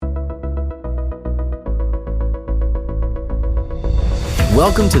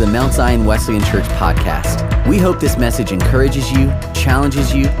Welcome to the Mount Zion Wesleyan Church podcast. We hope this message encourages you,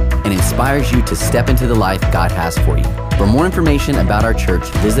 challenges you, and inspires you to step into the life God has for you. For more information about our church,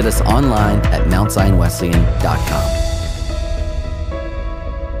 visit us online at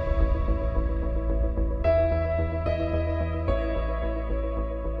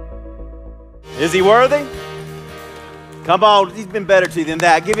Is he worthy? Come on, he's been better to you than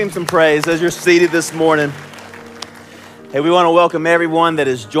that. Give him some praise as you're seated this morning. Hey, we want to welcome everyone that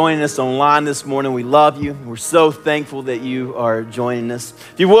is joining us online this morning. We love you. We're so thankful that you are joining us.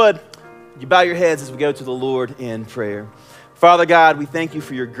 If you would you bow your heads as we go to the Lord in prayer. Father God, we thank you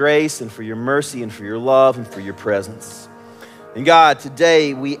for your grace and for your mercy and for your love and for your presence. And God,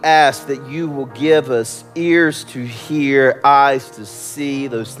 today we ask that you will give us ears to hear, eyes to see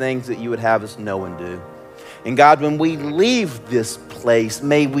those things that you would have us know and do. And God, when we leave this place,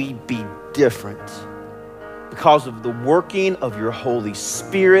 may we be different because of the working of your Holy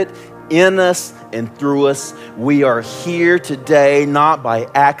Spirit in us and through us. We are here today, not by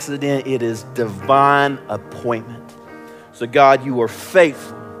accident. It is divine appointment. So God, you are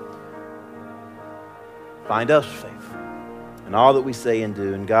faithful. Find us faithful in all that we say and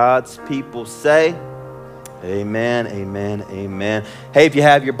do. And God's people say, amen, amen, amen. Hey, if you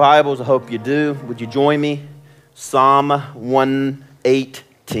have your Bibles, I hope you do. Would you join me? Psalm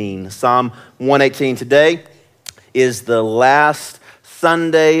 118. Psalm 118 today is the last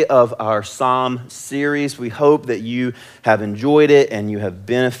Sunday of our Psalm series. We hope that you have enjoyed it and you have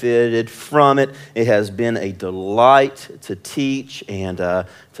benefited from it. It has been a delight to teach and to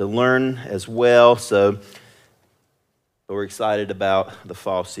learn as well. So we're excited about the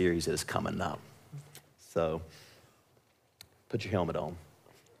fall series that is coming up. So put your helmet on.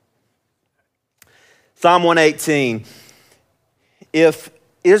 Psalm 118. If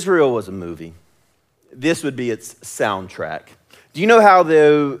Israel was a movie, this would be its soundtrack. Do you know how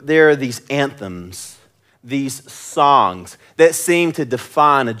there are these anthems, these songs that seem to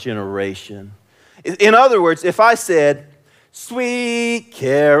define a generation? In other words, if I said, Sweet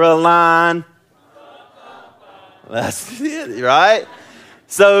Caroline, that's it, right?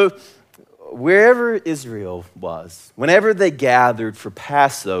 So wherever Israel was, whenever they gathered for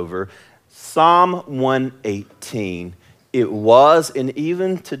Passover, Psalm 118, it was, and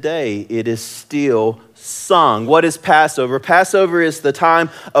even today, it is still sung. What is Passover? Passover is the time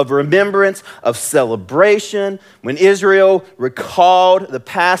of remembrance, of celebration. When Israel recalled the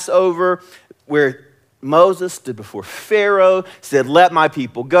Passover, where Moses stood before Pharaoh, said, let my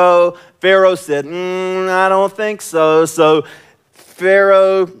people go. Pharaoh said, I don't think so. So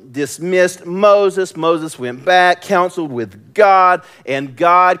Pharaoh dismissed Moses. Moses went back, counseled with God, and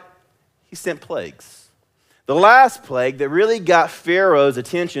God, he sent plagues. The last plague that really got Pharaoh's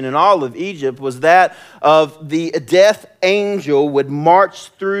attention in all of Egypt was that of the death angel would march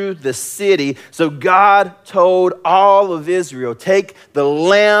through the city. So God told all of Israel, take the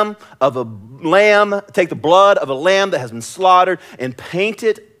blood of a lamb that has been slaughtered and paint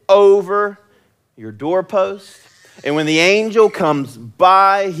it over your doorpost. And when the angel comes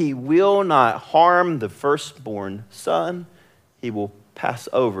by, he will not harm the firstborn son. He will pass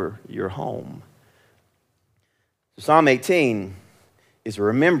over your home. Psalm 18 is a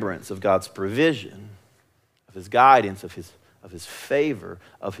remembrance of God's provision, of his guidance, of his favor,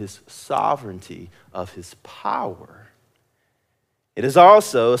 of his sovereignty, of his power. It is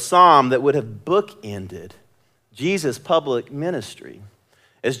also a psalm that would have bookended Jesus' public ministry.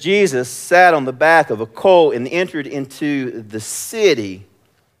 As Jesus sat on the back of a colt and entered into the city,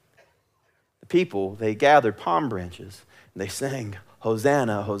 the people, they gathered palm branches and they sang,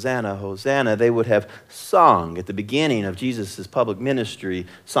 Hosanna, Hosanna, Hosanna. They would have sung at the beginning of Jesus' public ministry,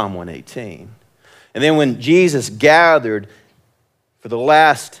 Psalm 118. And then when Jesus gathered for the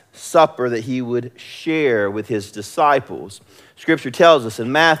Last Supper that he would share with his disciples, Scripture tells us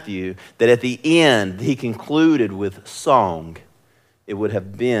in Matthew that at the end he concluded with song. It would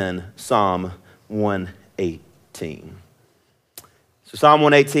have been Psalm 118. So Psalm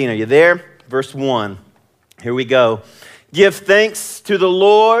 118, are you there? Verse 1, here we go. Give thanks to the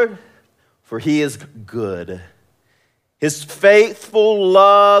Lord, for he is good. His faithful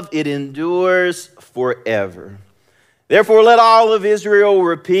love, it endures forever. Therefore, let all of Israel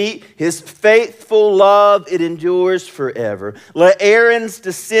repeat, his faithful love, it endures forever. Let Aaron's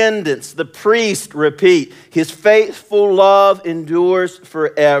descendants, the priest, repeat, his faithful love endures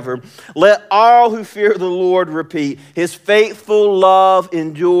forever. Let all who fear the Lord repeat, his faithful love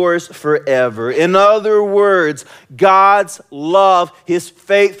endures forever. In other words, God's love, his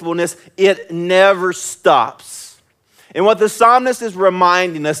faithfulness, it never stops. And what the psalmist is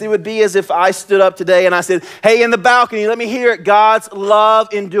reminding us, it would be as if I stood up today and I said, hey, in the balcony, let me hear it. God's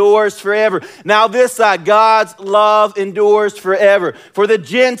love endures forever. Now this side, God's love endures forever. For the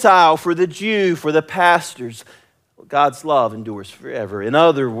Gentile, for the Jew, for the pastors, God's love endures forever. In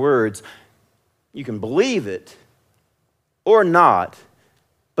other words, you can believe it or not,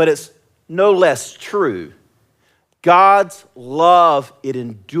 but it's no less true. God's love, it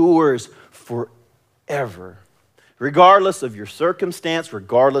endures forever. Regardless of your circumstance,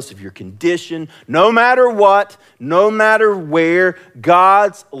 regardless of your condition, no matter what, no matter where,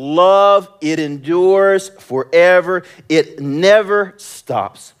 God's love, it endures forever. It never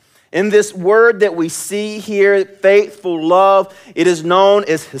stops. In this word that we see here, faithful love, it is known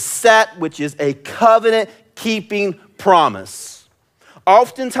as hesed, which is a covenant-keeping promise.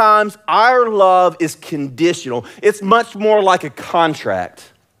 Oftentimes, our love is conditional. It's much more like a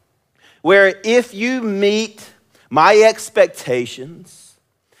contract, where if you meet my expectations,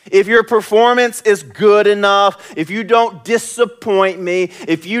 if your performance is good enough, if you don't disappoint me,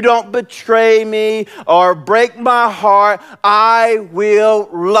 if you don't betray me or break my heart, I will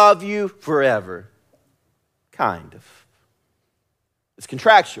love you forever. Kind of. It's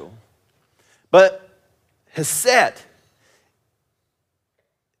contractual. But hesed,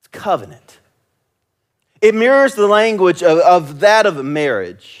 it's covenant. It mirrors the language of that of a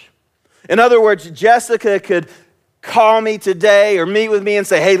marriage. In other words, Jessica could call me today or meet with me and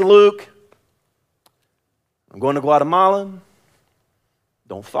say, hey, Luke, I'm going to Guatemala.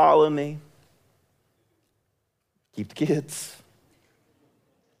 Don't follow me. Keep the kids.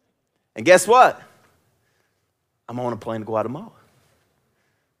 And guess what? I'm on a plane to Guatemala.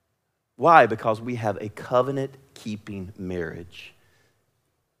 Why? Because we have a covenant-keeping marriage.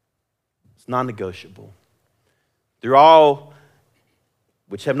 It's non-negotiable. They're all,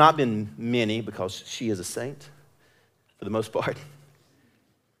 which have not been many because she is a saint, for the most part.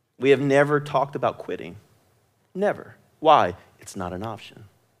 We have never talked about quitting. Never. Why? It's not an option.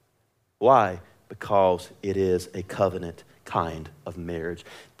 Why? Because it is a covenant kind of marriage.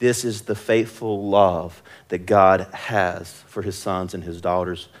 This is the faithful love that God has for his sons and his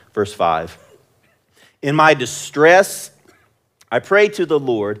daughters. Verse 5. In my distress, I prayed to the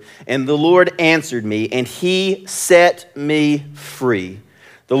Lord, and the Lord answered me, and he set me free.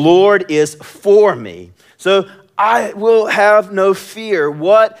 The Lord is for me. So I will have no fear.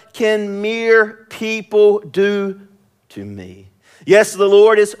 What can mere people do to me? Yes, the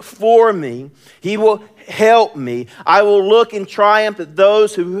Lord is for me. He will help me. I will look in triumph at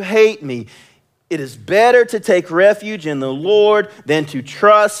those who hate me. It is better to take refuge in the Lord than to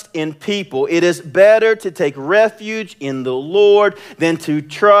trust in people. It is better to take refuge in the Lord than to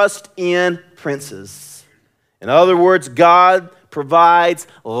trust in princes. In other words, God provides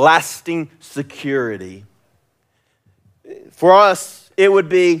lasting security. For us, it would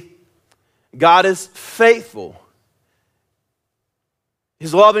be God is faithful.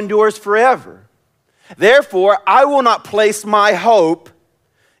 His love endures forever. Therefore, I will not place my hope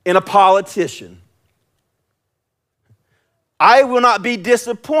in a politician. I will not be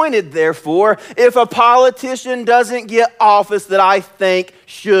disappointed, therefore, if a politician doesn't get office that I think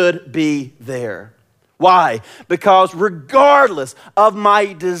should be there. Why? Because regardless of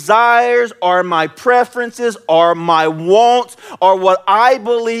my desires or my preferences or my wants or what I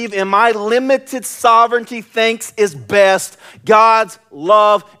believe in my limited sovereignty thinks is best, God's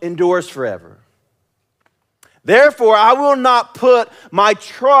love endures forever. Therefore, I will not put my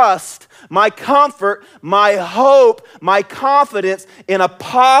trust, my comfort, my hope, my confidence in a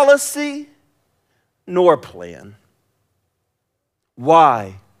policy nor plan.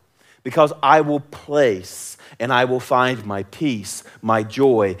 Why? Because I will place and I will find my peace, my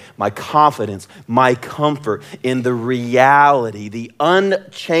joy, my confidence, my comfort in the reality, the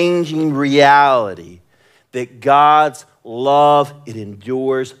unchanging reality that God's love, it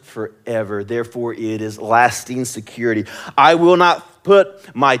endures forever. Therefore, it is lasting security. I will not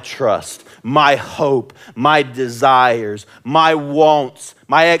put my trust, my hope, my desires, my wants,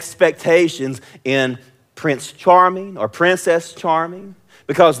 my expectations in Prince Charming or Princess Charming,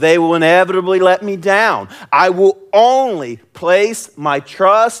 because they will inevitably let me down. I will only place my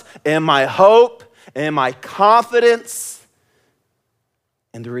trust and my hope and my confidence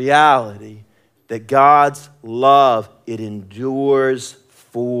in the reality that God's love, it endures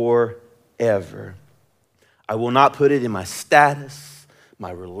forever. I will not put it in my status,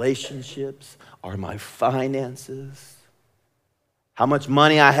 my relationships, or my finances. How much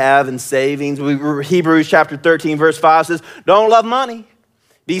money I have in savings. Hebrews chapter 13, verse 5 says, don't love money.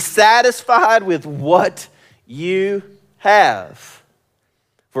 Be satisfied with what you have.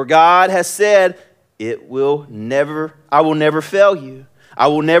 For God has said, I will never fail you. I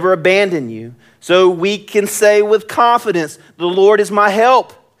will never abandon you. So we can say with confidence, the Lord is my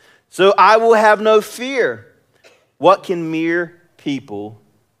help. So I will have no fear. What can mere people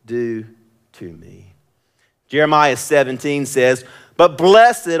do to me? Jeremiah 17 says, but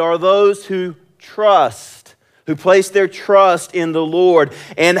blessed are those who place their trust in the Lord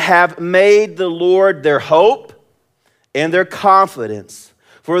and have made the Lord their hope and their confidence.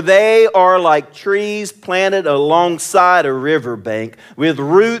 For they are like trees planted alongside a riverbank with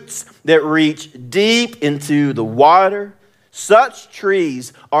roots that reach deep into the water. Such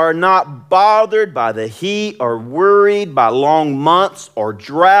trees are not bothered by the heat or worried by long months or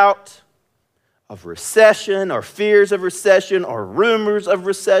drought, of recession or fears of recession or rumors of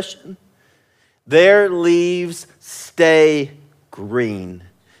recession. Their leaves stay green,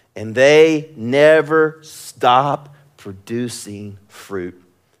 and they never stop producing fruit.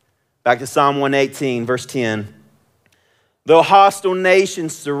 Back to Psalm 118, verse 10. Though hostile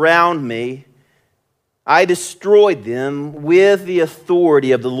nations surround me, I destroyed them with the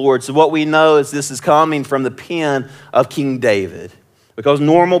authority of the Lord. So what we know is this is coming from the pen of King David, because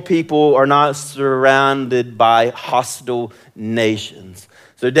normal people are not surrounded by hostile nations.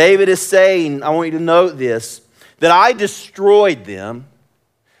 So David is saying, I want you to note this, that I destroyed them,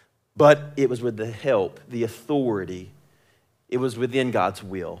 but it was with the help, the authority. It was within God's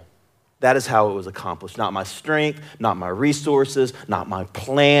will. That is how it was accomplished. Not my strength, not my resources, not my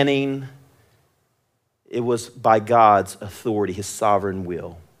planning. It was by God's authority, his sovereign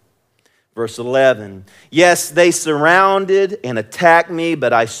will. Verse 11, yes, they surrounded and attacked me,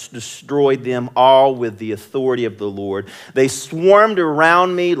 but I destroyed them all with the authority of the Lord. They swarmed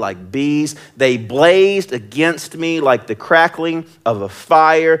around me like bees. They blazed against me like the crackling of a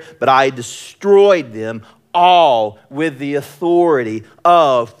fire, but I destroyed them all with the authority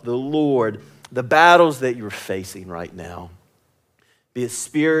of the Lord. The battles that you're facing right now, be it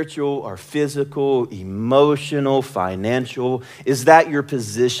spiritual or physical, emotional, financial, is that your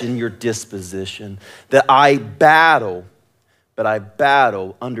position, your disposition? That I battle, but I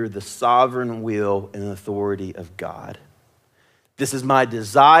battle under the sovereign will and authority of God. This is my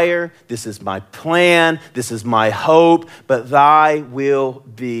desire, this is my plan, this is my hope, but thy will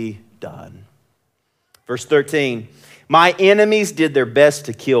be done. Verse 13, my enemies did their best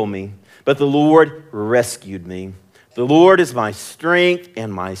to kill me, but the Lord rescued me. The Lord is my strength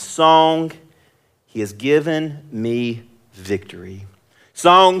and my song. He has given me victory.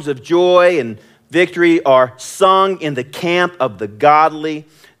 Songs of joy and victory are sung in the camp of the godly.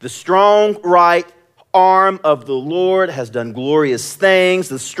 The strong right arm of the Lord has done glorious things.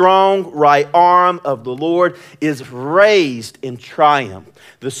 The strong right arm of the Lord is raised in triumph.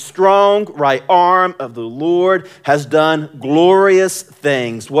 The strong right arm of the Lord has done glorious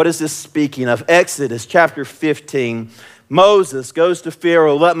things. What is this speaking of? Exodus chapter 15. Moses goes to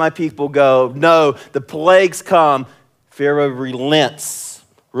Pharaoh, let my people go. No, the plagues come. Pharaoh relents,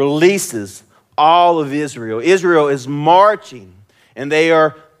 releases all of Israel. Israel is marching, and they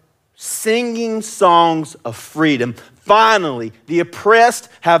are singing songs of freedom. Finally, the oppressed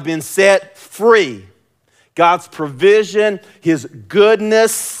have been set free. God's provision, his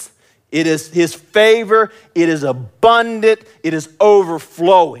goodness, it is his favor, it is abundant, it is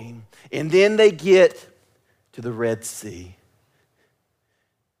overflowing. And then they get to the Red Sea.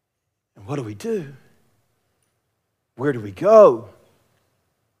 And what do? Where do we go?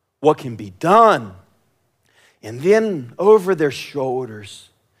 What can be done? And then over their shoulders,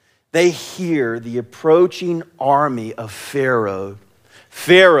 they hear the approaching army of Pharaoh.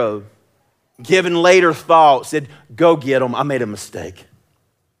 Pharaoh, given later thought, said, go get them. I made a mistake.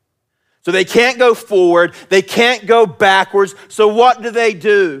 So they can't go forward. They can't go backwards. So what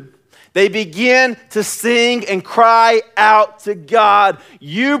do? They begin to sing and cry out to God.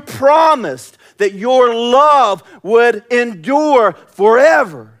 You promised that your love would endure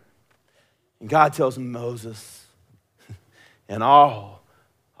forever. And God tells Moses and all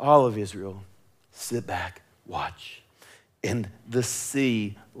of Israel, sit back, watch. And the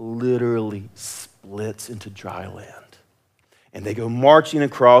sea literally splits into dry land. And they go marching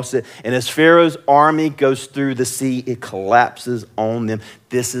across it. And as Pharaoh's army goes through the sea, it collapses on them.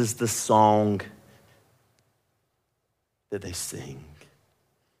 This is the song that they sing.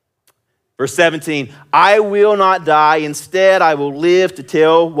 Verse 17, I will not die. Instead, I will live to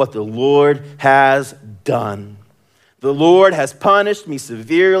tell what the Lord has done. The Lord has punished me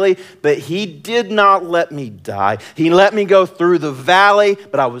severely, but he did not let me die. He let me go through the valley,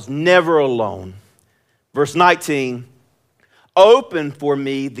 but I was never alone. Verse 19, Open for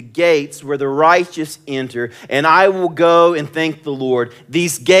me the gates where the righteous enter, and I will go and thank the Lord.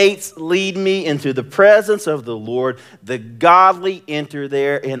 These gates lead me into the presence of the Lord. The godly enter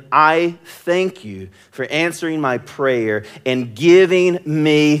there, and I thank you for answering my prayer and giving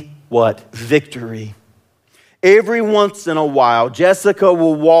me what? Victory. Every once in a while, Jessica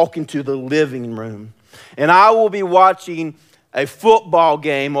will walk into the living room, and I will be watching a football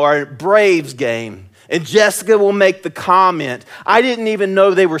game or a Braves game. And Jessica will make the comment, I didn't even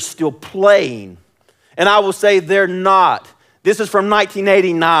know they were still playing. And I will say, they're not. This is from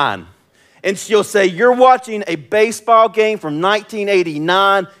 1989. And she'll say, you're watching a baseball game from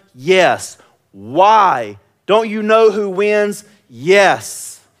 1989? Yes. Why? Don't you know who wins?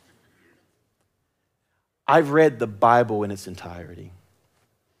 Yes. I've read the Bible in its entirety.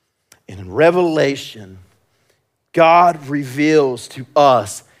 And in Revelation, God reveals to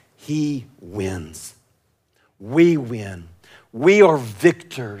us He wins. We win. We are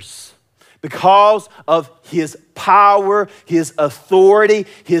victors because of His power, His authority,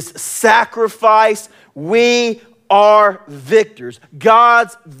 His sacrifice. We are victors.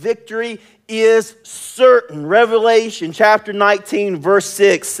 God's victory is certain. Revelation chapter 19, verse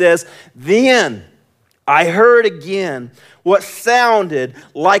 6 says, Then I heard again what sounded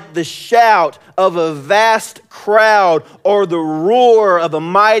like the shout of a vast crowd or the roar of a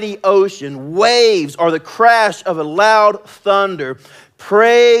mighty ocean, waves or the crash of a loud thunder.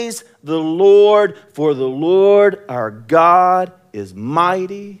 Praise the Lord, for the Lord our God is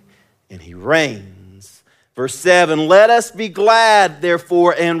mighty and He reigns. Verse 7, let us be glad,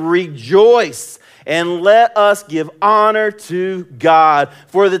 therefore, and rejoice. And let us give honor to God.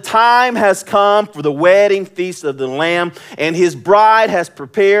 For the time has come for the wedding feast of the Lamb, and His bride has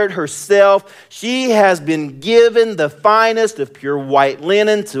prepared herself. She has been given the finest of pure white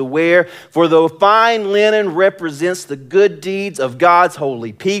linen to wear. For the fine linen represents the good deeds of God's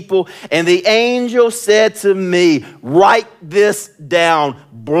holy people. And the angel said to me, write this down.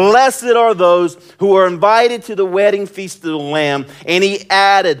 Blessed are those who are invited to the wedding feast of the Lamb. And he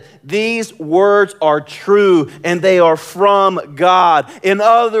added, these words are true and they are from God. In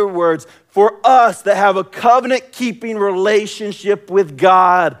other words, for us that have a covenant-keeping relationship with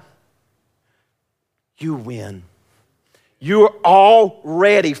God, you win. You are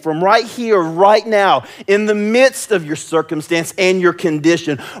already, from right here, right now, in the midst of your circumstance and your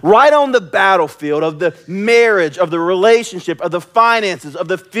condition, right on the battlefield of the marriage, of the relationship, of the finances, of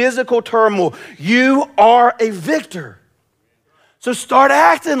the physical turmoil, you are a victor. So start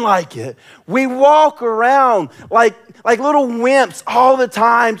acting like it. We walk around like little wimps all the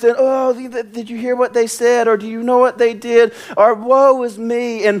time saying, oh, did you hear what they said? Or do you know what they did? Or woe is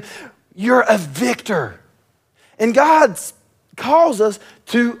me. And you're a victor. And God calls us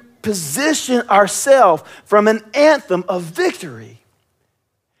to position ourselves from an anthem of victory.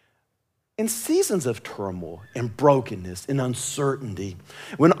 In seasons of turmoil and brokenness and uncertainty,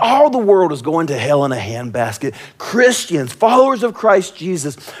 when all the world is going to hell in a handbasket, Christians, followers of Christ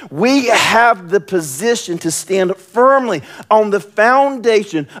Jesus, we have the position to stand firmly on the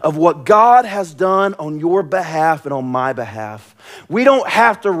foundation of what God has done on your behalf and on my behalf. We don't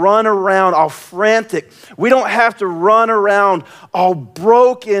have to run around all frantic. We don't have to run around all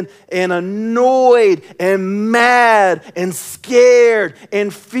broken and annoyed and mad and scared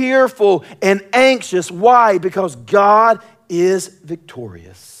and fearful and anxious. Why? Because God is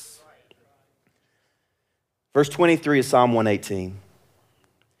victorious. Verse 23 of Psalm 118.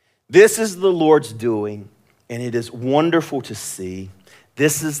 This is the Lord's doing, and it is wonderful to see.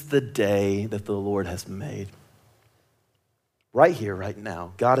 This is the day that the Lord has made. Right here, right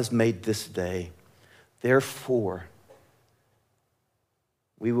now, God has made this day. Therefore,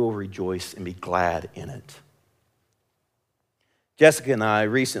 we will rejoice and be glad in it. Jessica and I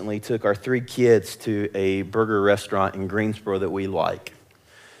recently took our 3 kids to a burger restaurant in Greensboro that we like.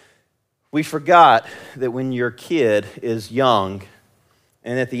 We forgot that when your kid is young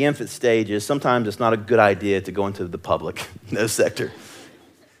and at the infant stages, sometimes it's not a good idea to go into the public sector.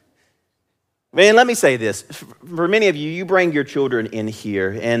 Man, let me say this. For many of you, you bring your children in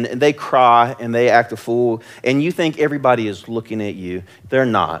here and they cry and they act a fool and you think everybody is looking at you. They're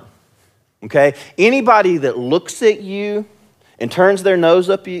not, okay? Anybody that looks at you and turns their nose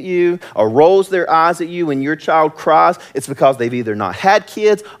up at you or rolls their eyes at you when your child cries, it's because they've either not had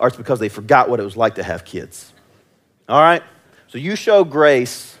kids or it's because they forgot what it was like to have kids, all right? So you show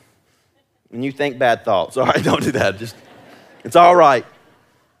grace when you think bad thoughts, all right? Don't do that. It's all right.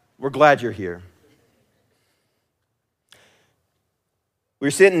 We're glad you're here. We were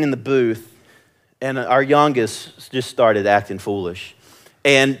sitting in the booth, and our youngest just started acting foolish.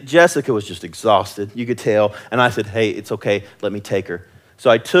 And Jessica was just exhausted, you could tell. And I said, hey, it's okay, let me take her. So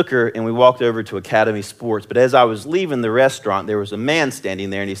I took her and we walked over to Academy Sports. But as I was leaving the restaurant, there was a man standing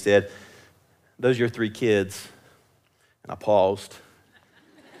there and he said, those are your 3 kids. And I paused.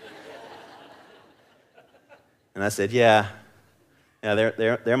 And I said, yeah,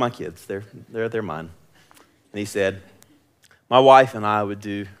 they're my kids. They're mine. And he said, my wife and I would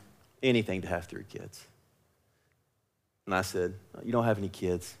do anything to have 3 kids. And I said, you don't have any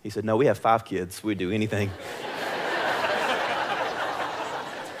kids. He said, no, we have 5 kids. We'd do anything.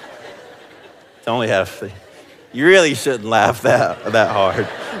 To only have 3. You really shouldn't laugh that hard.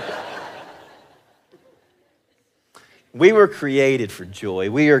 We were created for joy.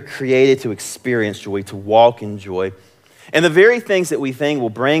 We are created to experience joy, to walk in joy. And the very things that we think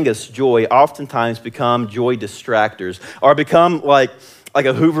will bring us joy oftentimes become joy distractors or become like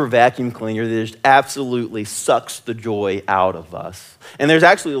a Hoover vacuum cleaner that just absolutely sucks the joy out of us. And there's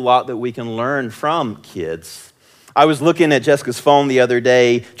actually a lot that we can learn from kids. I was looking at Jessica's phone the other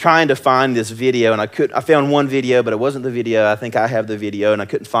day trying to find this video, and I found one video, but it wasn't the video. I think I have the video, and I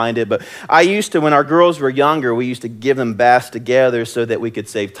couldn't find it. But I used to, when our girls were younger, we used to give them baths together so that we could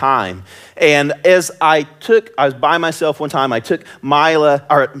save time. And as I was by myself one time, I took Ella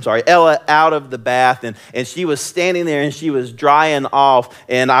out of the bath, and she was standing there, and she was drying off,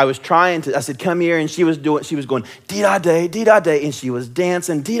 and I said, come here, and she was going, dee-da-day, dee-da-day, and she was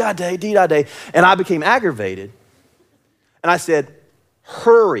dancing, dee-da-day, dee-da-day, and I became aggravated. And I said,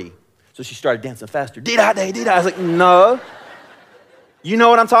 hurry. So she started dancing faster. Dee-da-day, dee-da. I was like, no. You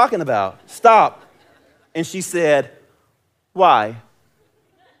know what I'm talking about. Stop. And she said, why?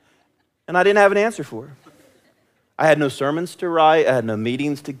 And I didn't have an answer for her. I had no sermons to write. I had no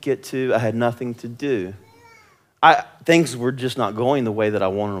meetings to get to. I had nothing to do. Things were just not going the way that I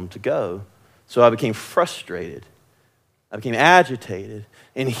wanted them to go. So I became frustrated. I became agitated.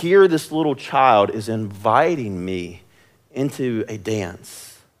 And here this little child is inviting me into a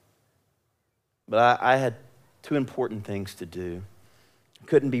dance. But I had 2 important things to do. I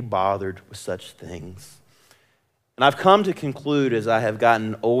couldn't be bothered with such things. And I've come to conclude as I have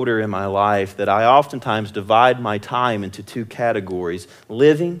gotten older in my life that I oftentimes divide my time into 2 categories,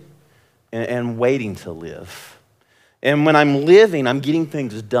 living and waiting to live. And when I'm living, I'm getting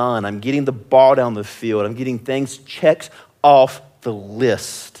things done. I'm getting the ball down the field. I'm getting things checked off the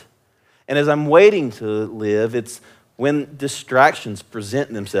list. And as I'm waiting to live, it's when distractions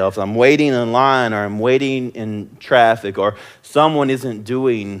present themselves. I'm waiting in line, or I'm waiting in traffic, or someone isn't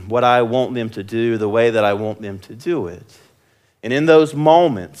doing what I want them to do the way that I want them to do it. And in those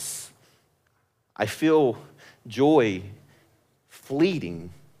moments, I feel joy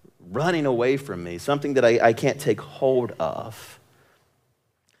fleeting, running away from me, something that I can't take hold of.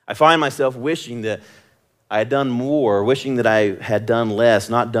 I find myself wishing that I had done more, wishing that I had done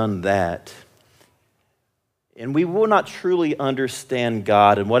less, not done that. And we will not truly understand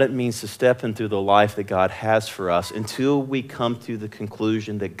God and what it means to step into the life that God has for us until we come to the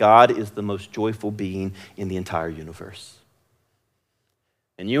conclusion that God is the most joyful being in the entire universe.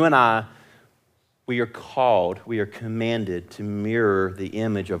 And you and I, we are commanded to mirror the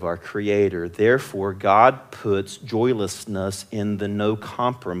image of our Creator. Therefore, God puts joylessness in the no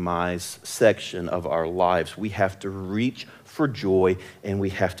compromise section of our lives. We have to reach for joy and we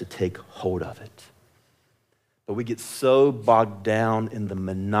have to take hold of it. But we get so bogged down in the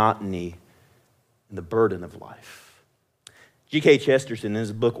monotony and the burden of life. G.K. Chesterton, in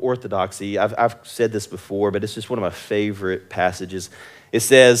his book Orthodoxy, I've said this before, but it's just one of my favorite passages. He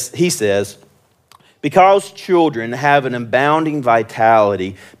says, because children have an abounding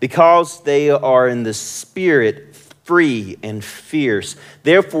vitality, because they are in the spirit free and fierce,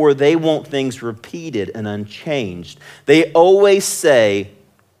 therefore they want things repeated and unchanged. They always say,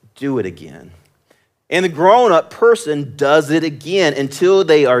 do it again. And the grown-up person does it again until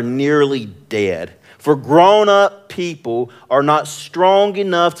they are nearly dead. For grown-up people are not strong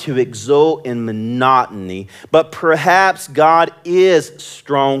enough to exult in monotony, but perhaps God is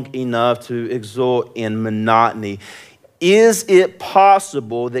strong enough to exult in monotony. Is it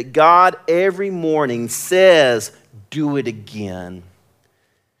possible that God every morning says, do it again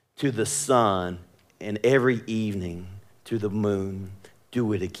to the sun, and every evening to the moon,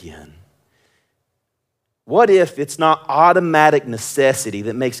 do it again? What if it's not automatic necessity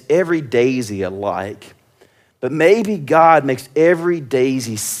that makes every daisy alike, but maybe God makes every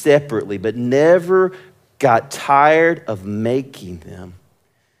daisy separately, but never got tired of making them?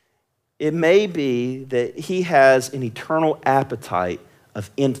 It may be that he has an eternal appetite of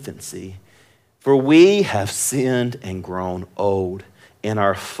infancy, for we have sinned and grown old, and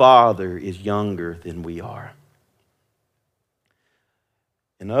our Father is younger than we are.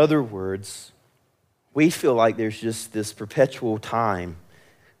 In other words, we feel like there's just this perpetual time.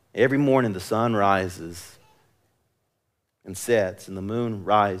 Every morning the sun rises and sets, and the moon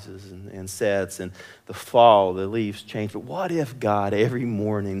rises and sets, and the fall, the leaves change. But what if God every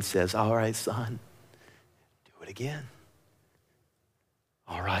morning says, all right, sun, do it again.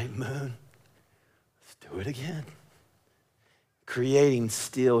 All right, moon, let's do it again. Creating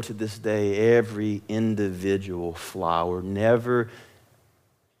still to this day every individual flower, never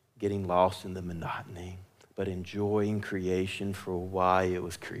getting lost in the monotony, but enjoying creation for why it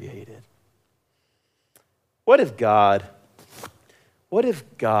was created. What if God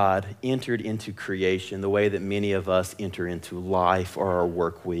entered into creation the way that many of us enter into life or our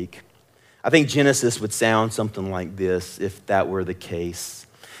work week? I think Genesis would sound something like this if that were the case.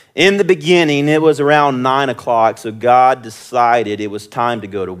 In the beginning, it was around 9 o'clock, so God decided it was time to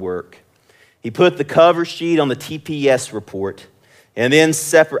go to work. He put the cover sheet on the TPS report and then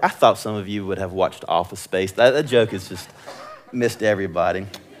I thought some of you would have watched Office Space. That joke has just missed everybody.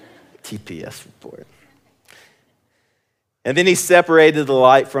 TPS report. And then he separated the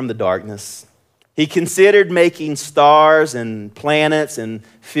light from the darkness. He considered making stars and planets and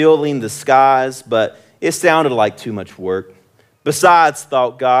filling the skies, but it sounded like too much work. Besides,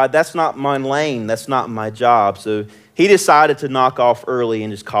 thought God, that's not my lane, that's not my job. So he decided to knock off early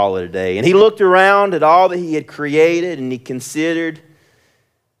and just call it a day. And he looked around at all that he had created, and he considered,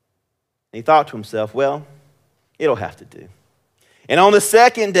 and he thought to himself, well, it'll have to do. And on the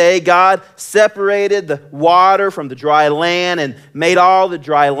second day, God separated the water from the dry land and made all the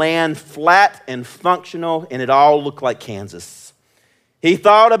dry land flat and functional, and it all looked like Kansas. He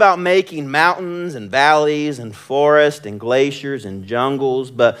thought about making mountains and valleys and forests and glaciers and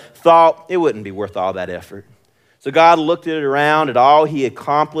jungles, but thought it wouldn't be worth all that effort. So God looked at it around at all he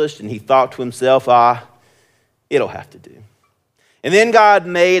accomplished, and he thought to himself, it'll have to do. And then God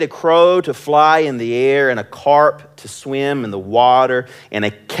made a crow to fly in the air and a carp to swim in the water and a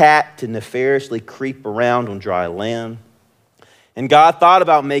cat to nefariously creep around on dry land. And God thought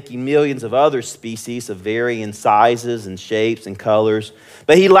about making millions of other species of varying sizes and shapes and colors,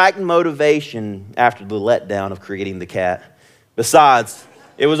 but he lacked motivation after the letdown of creating the cat. Besides,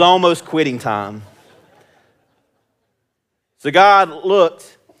 it was almost quitting time. So God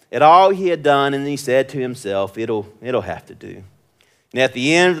looked at all he had done, and he said to himself, it'll have to do. And at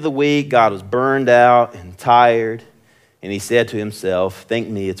the end of the week, God was burned out and tired, and he said to himself, thank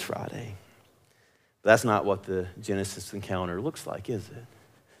me, it's Friday. But that's not what the Genesis encounter looks like, is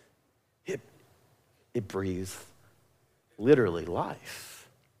it? It breathes literally life.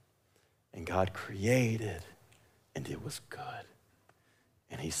 And God created, and it was good.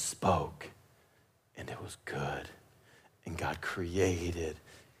 And he spoke, and it was good. And God created,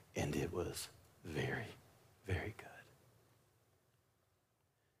 and it was very, very good.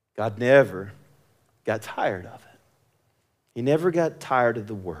 God never got tired of it. He never got tired of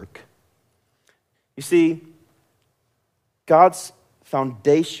the work. You see, God's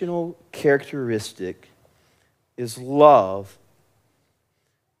foundational characteristic is love,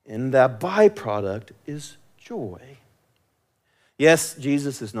 and that byproduct is joy. Yes,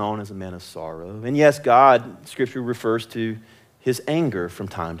 Jesus is known as a man of sorrow, and yes, God, Scripture refers to his anger from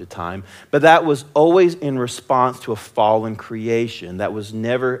time to time, but that was always in response to a fallen creation. That was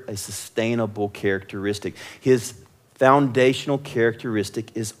never a sustainable characteristic. His foundational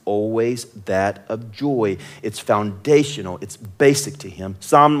characteristic is always that of joy. It's foundational. It's basic to him.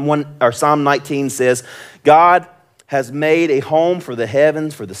 Psalm 19 says, God has made a home for the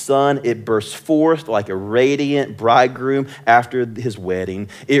heavens, for the sun. It bursts forth like a radiant bridegroom after his wedding.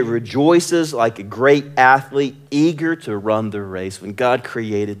 It rejoices like a great athlete eager to run the race. When God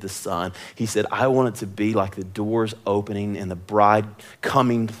created the sun, he said, I want it to be like the doors opening and the bride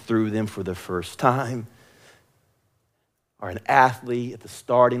coming through them for the first time. Or an athlete at the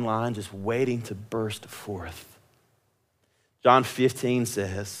starting line just waiting to burst forth. John 15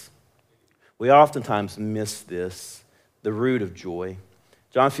 says, we oftentimes miss this, the root of joy.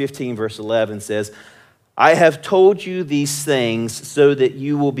 John 15 verse 11 says, I have told you these things so that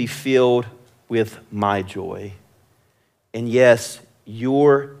you will be filled with my joy. And yes,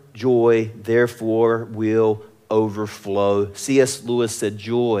 your joy therefore will overflow. C.S. Lewis said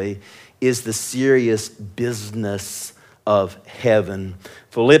joy is the serious business of heaven.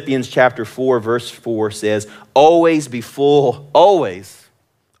 Philippians chapter 4 verse 4 says, always be full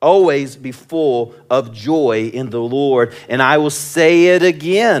of joy in the Lord. And I will say it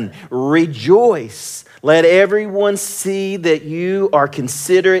again, rejoice. Let everyone see that you are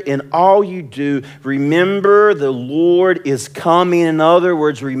considerate in all you do. Remember the Lord is coming. In other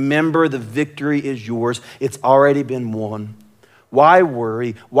words, remember the victory is yours. It's already been won. Why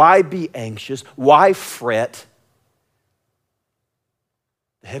worry? Why be anxious? Why fret?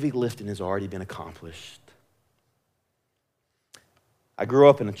 The heavy lifting has already been accomplished. I grew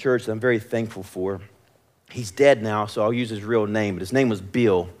up in a church that I'm very thankful for. He's dead now, so I'll use his real name, but his name was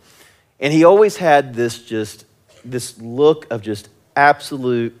Bill. And he always had this look of just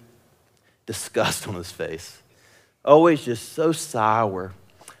absolute disgust on his face. Always just so sour.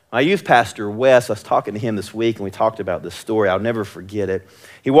 My youth pastor, Wes, I was talking to him this week, and we talked about this story. I'll never forget it.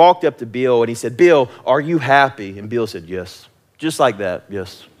 He walked up to Bill, and he said, "Bill, are you happy?" And Bill said, "Yes." Just like that,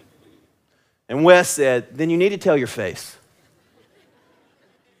 "Yes." And Wes said, "Then you need to tell your face."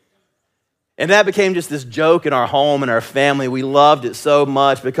 And that became just this joke in our home and our family. We loved it so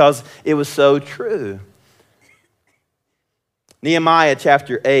much because it was so true. Nehemiah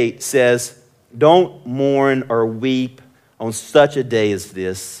chapter 8 says, "Don't mourn or weep on such a day as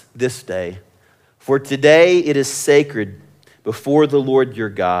this day. For today it is sacred before the Lord your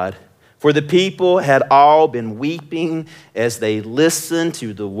God. For the people had all been weeping as they listened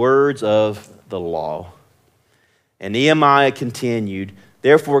to the words of the law." And Nehemiah continued,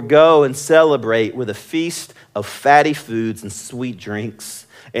 "Therefore go and celebrate with a feast of fatty foods and sweet drinks,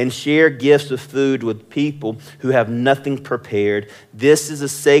 and share gifts of food with people who have nothing prepared. This is a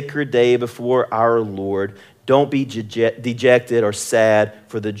sacred day before our Lord. Don't be dejected or sad,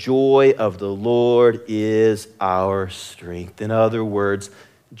 for the joy of the Lord is our strength." In other words,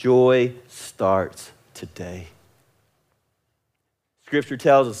 joy starts today. Scripture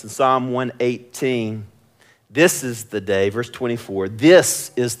tells us in Psalm 118, this is the day, verse 24,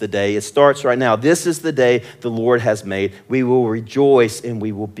 this is the day. It starts right now. This is the day the Lord has made. We will rejoice and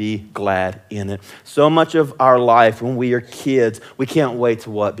we will be glad in it. So much of our life when we are kids, we can't wait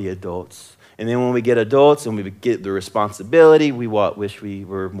to be adults. And then when we get adults and we get the responsibility, we wish we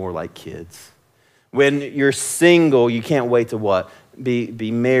were more like kids. When you're single, you can't wait to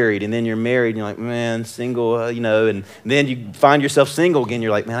be married. And then you're married and you're like, man, single, and then you find yourself single again. You're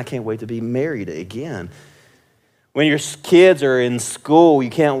like, man, I can't wait to be married again. When your kids are in school,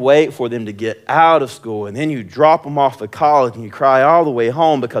 you can't wait for them to get out of school. And then you drop them off to college and you cry all the way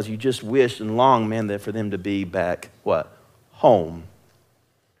home because you just wish and long, man, that for them to be back, home.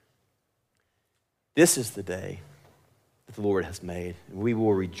 This is the day that the Lord has made, and we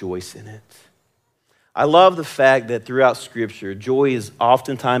will rejoice in it. I love the fact that throughout Scripture, joy is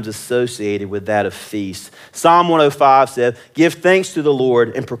oftentimes associated with that of feast. Psalm 105 said, "Give thanks to the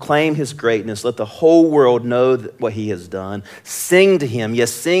Lord and proclaim his greatness. Let the whole world know what he has done. Sing to him,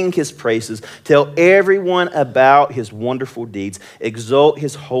 yes, sing his praises. Tell everyone about his wonderful deeds. Exalt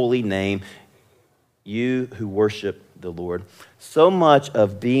his holy name, you who worship the Lord." So much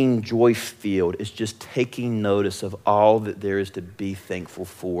of being joy-filled is just taking notice of all that there is to be thankful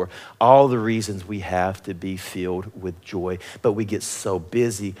for, all the reasons we have to be filled with joy. But we get so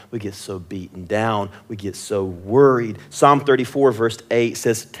busy, we get so beaten down, we get so worried. Psalm 34 verse 8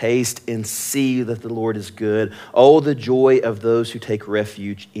 says, "Taste and see that the Lord is good. Oh, the joy of those who take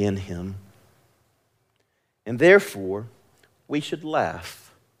refuge in him." And therefore, we should laugh.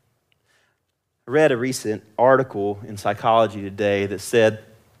 I read a recent article in Psychology Today that said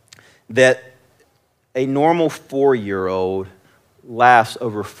that a normal 4-year-old laughs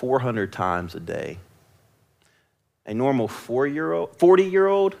over 400 times a day. A normal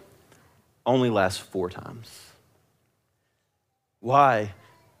 40-year-old only laughs 4 times. Why?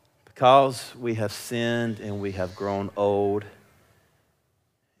 Because we have sinned and we have grown old,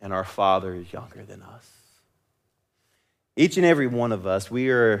 and our Father is younger than us. Each and every one of us, we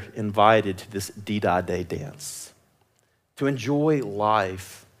are invited to this D-Day dance, to enjoy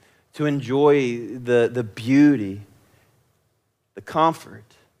life, to enjoy the beauty, the comfort,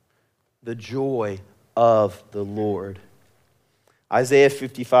 the joy of the Lord. Isaiah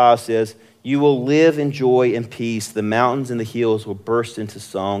 55 says, "You will live in joy and peace. The mountains and the hills will burst into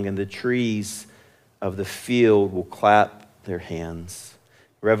song, and the trees of the field will clap their hands."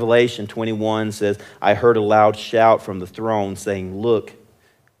 Revelation 21 says, "I heard a loud shout from the throne saying, 'Look,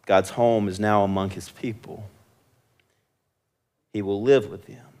 God's home is now among his people. He will live with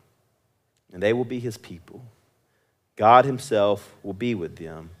them, and they will be his people. God himself will be with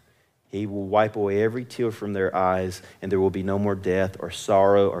them. He will wipe away every tear from their eyes, and there will be no more death or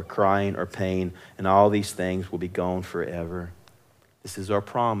sorrow or crying or pain, and all these things will be gone forever.'" This is our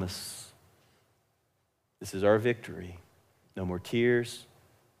promise. This is our victory. No more tears,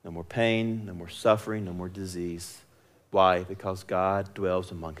 no more pain, no more suffering, no more disease. Why? Because God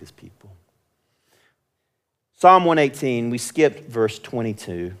dwells among his people. Psalm 118, we skipped verse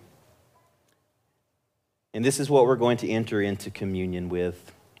 22. And this is what we're going to enter into communion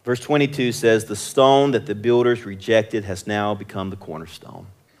with. Verse 22 says, the stone that the builders rejected has now become the cornerstone.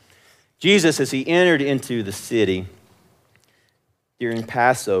 Jesus, as he entered into the city during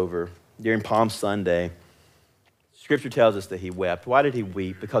Passover, during Palm Sunday, Scripture tells us that he wept. Why did he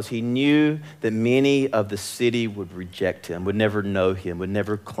weep? Because he knew that many of the city would reject him, would never know him, would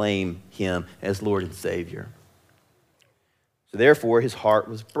never claim him as Lord and Savior. So therefore, his heart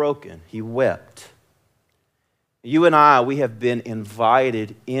was broken. He wept. You and I, we have been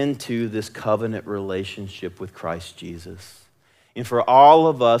invited into this covenant relationship with Christ Jesus. And for all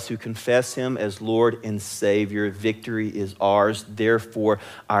of us who confess him as Lord and Savior, victory is ours. Therefore,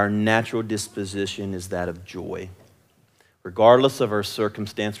 our natural disposition is that of joy. Regardless of our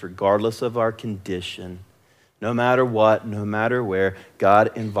circumstance, regardless of our condition, no matter what, no matter where,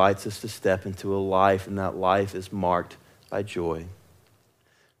 God invites us to step into a life, and that life is marked by joy.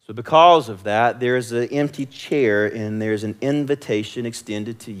 So because of that, there's an empty chair and there's an invitation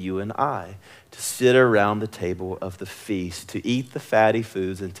extended to you and I to sit around the table of the feast, to eat the fatty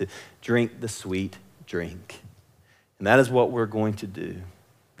foods and to drink the sweet drink. And that is what we're going to do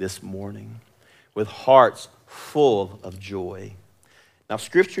this morning with hearts full of joy. Now,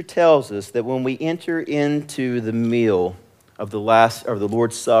 Scripture tells us that when we enter into the meal of the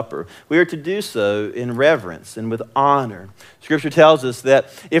Lord's Supper, we are to do so in reverence and with honor. Scripture tells us that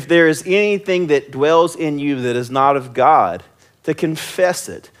if there is anything that dwells in you that is not of God, to confess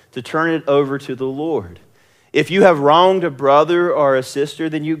it, to turn it over to the Lord. If you have wronged a brother or a sister,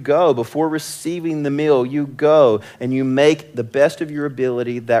 then you go. Before receiving the meal, you go and you make the best of your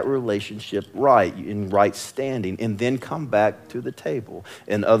ability that relationship right, in right standing, and then come back to the table.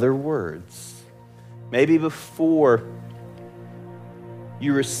 In other words, maybe before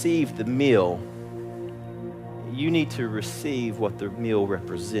you receive the meal, you need to receive what the meal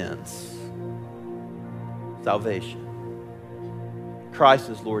represents. Salvation. Christ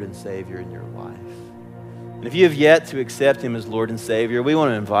is Lord and Savior in your life. And if you have yet to accept him as Lord and Savior, we want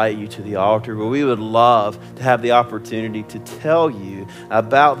to invite you to the altar where we would love to have the opportunity to tell you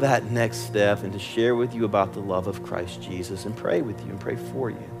about that next step and to share with you about the love of Christ Jesus and pray with you and pray for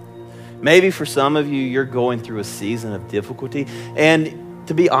you. Maybe for some of you, you're going through a season of difficulty, and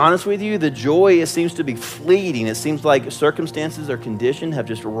to be honest with you, the joy, it seems to be fleeting. It seems like circumstances or condition have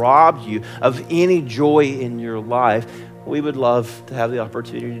just robbed you of any joy in your life. We would love to have the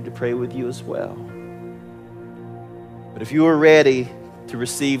opportunity to pray with you as well. But if you are ready to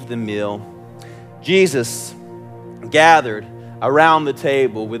receive the meal, Jesus gathered around the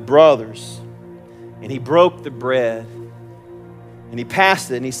table with brothers, and he broke the bread, and he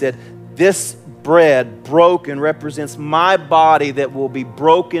passed it, and he said, "This bread broken represents my body that will be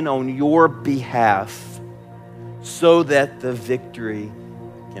broken on your behalf so that the victory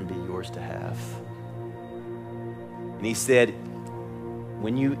can be yours to have." And he said,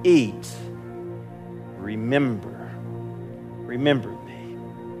 when you eat, remember me,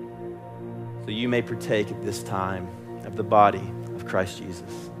 so you may partake at this time of the body of Christ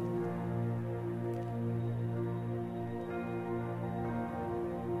Jesus.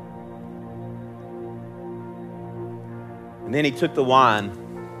 And then he took the wine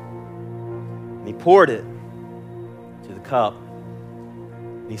and he poured it to the cup.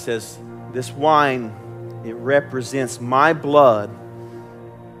 And he says, this wine, it represents my blood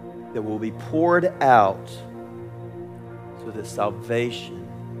that will be poured out so that salvation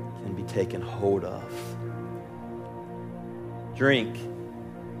can be taken hold of. Drink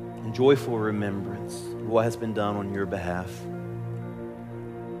in joyful remembrance of what has been done on your behalf.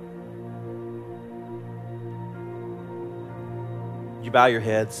 Would you bow your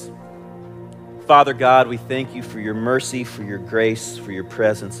heads? Father God, we thank you for your mercy, for your grace, for your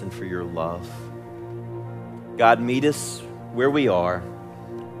presence, and for your love. God, meet us where we are.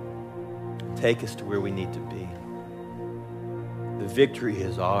 Take us to where we need to be. The victory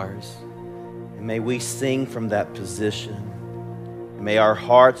is ours. And may we sing from that position. And may our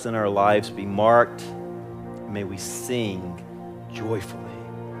hearts and our lives be marked. And may we sing joyfully.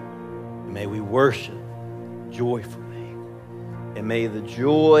 And may we worship joyfully. And may the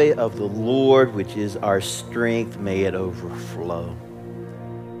joy of the Lord, which is our strength, may it overflow,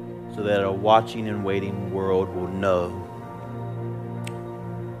 so that a watching and waiting world will know.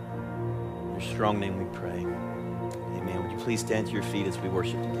 In your strong name we pray. Amen. Would you please stand to your feet as we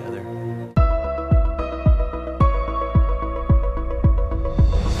worship together?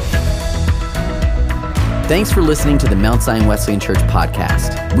 Thanks for listening to the Mount Zion Wesleyan Church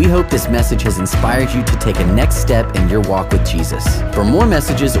podcast. We hope this message has inspired you to take a next step in your walk with Jesus. For more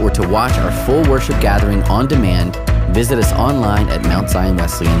messages or to watch our full worship gathering on demand, visit us online at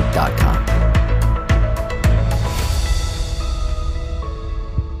mountzionwesleyan.com.